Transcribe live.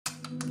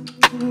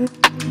Hello,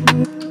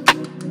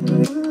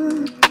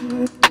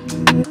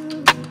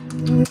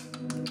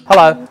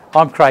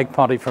 I'm Craig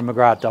Ponty from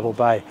McGrath Double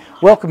Bay.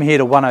 Welcome here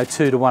to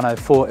 102 to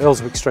 104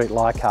 Elswick Street,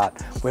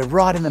 Leichhardt. We're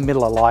right in the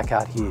middle of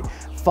Leichhardt here.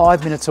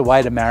 5 minutes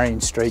away to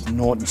Marion Street and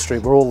Norton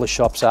Street where all the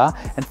shops are,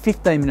 and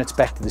 15 minutes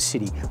back to the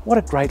city. What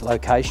a great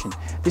location.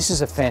 This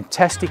is a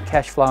fantastic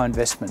cash flow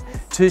investment.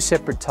 2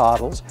 separate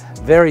titles,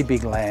 very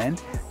big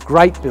land,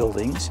 great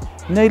buildings,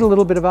 need a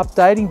little bit of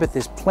updating, but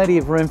there's plenty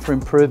of room for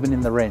improvement in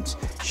the rents,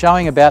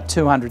 showing about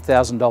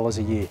 $200,000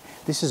 a year.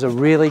 This is a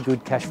really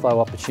good cash flow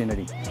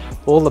opportunity.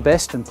 All the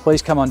best, and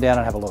please come on down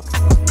and have a look.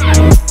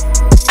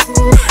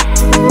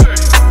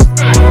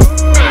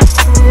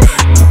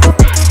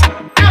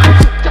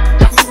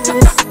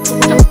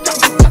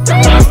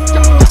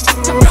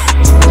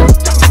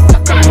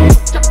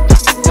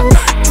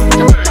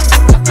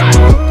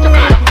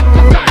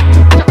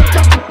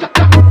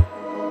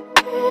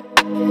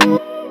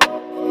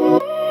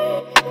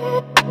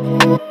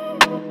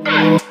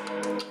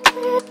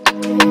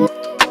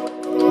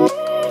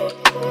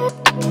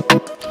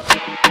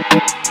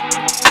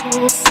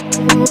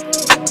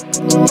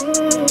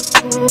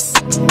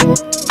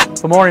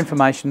 For more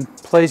information,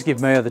 please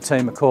give me or the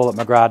team a call at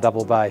McGrath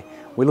Double Bay.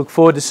 We look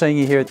forward to seeing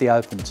you here at the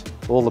Opens.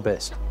 All the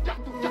best.